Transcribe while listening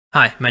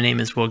Hi, my name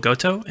is Will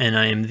Goto, and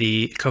I am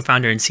the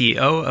co-founder and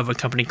CEO of a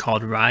company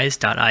called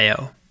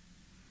Rise.io.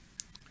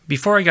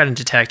 Before I got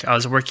into tech, I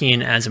was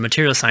working as a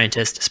material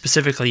scientist,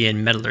 specifically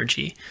in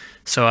metallurgy.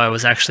 So I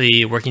was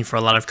actually working for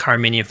a lot of car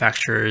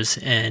manufacturers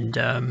and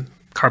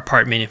car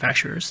part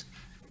manufacturers.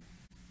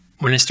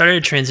 When I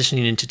started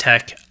transitioning into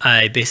tech,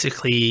 I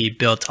basically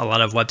built a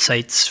lot of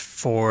websites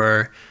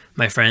for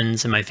my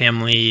friends and my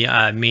family.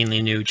 I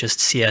mainly knew just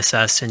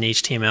CSS and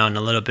HTML and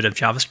a little bit of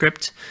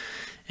JavaScript.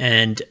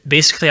 And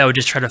basically, I would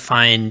just try to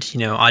find,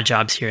 odd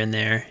jobs here and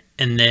there.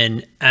 And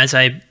then as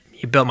I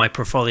built my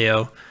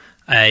portfolio,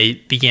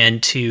 I began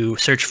to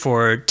search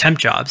for temp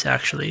jobs,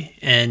 actually,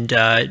 and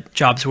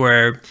jobs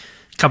where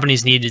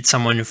companies needed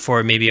someone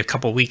for maybe a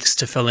couple weeks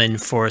to fill in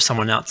for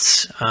someone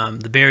else.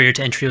 The barrier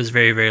to entry was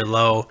very, very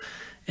low,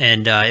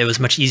 and it was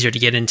much easier to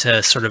get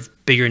into sort of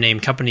bigger name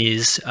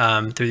companies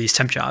through these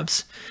temp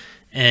jobs.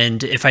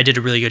 And if I did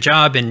a really good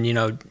job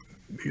and,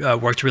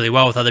 worked really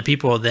well with other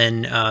people,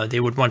 then they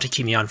would want to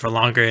keep me on for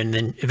longer and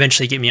then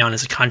eventually get me on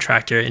as a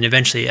contractor and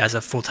eventually as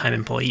a full-time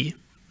employee.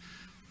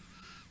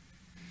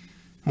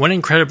 One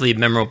incredibly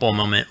memorable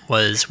moment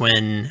was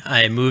when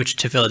I moved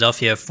to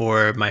Philadelphia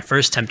for my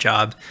first temp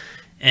job,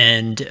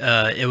 and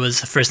it was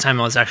the first time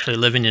I was actually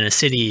living in a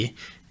city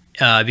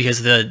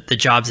because the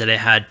jobs that I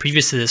had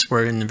previous to this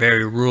were in the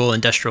very rural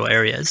industrial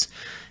areas.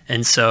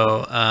 And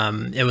so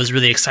it was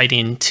really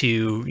exciting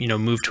to,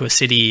 move to a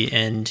city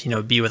and,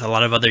 be with a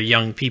lot of other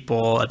young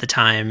people at the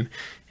time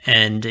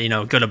and,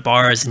 go to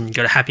bars and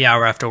go to happy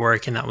hour after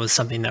work. And that was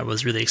something that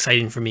was really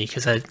exciting for me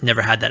because I'd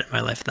never had that in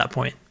my life at that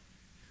point.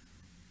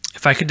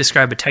 If I could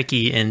describe a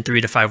techie in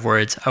 3 to 5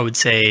 words, I would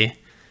say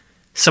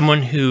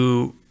someone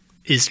who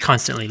is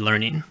constantly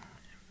learning.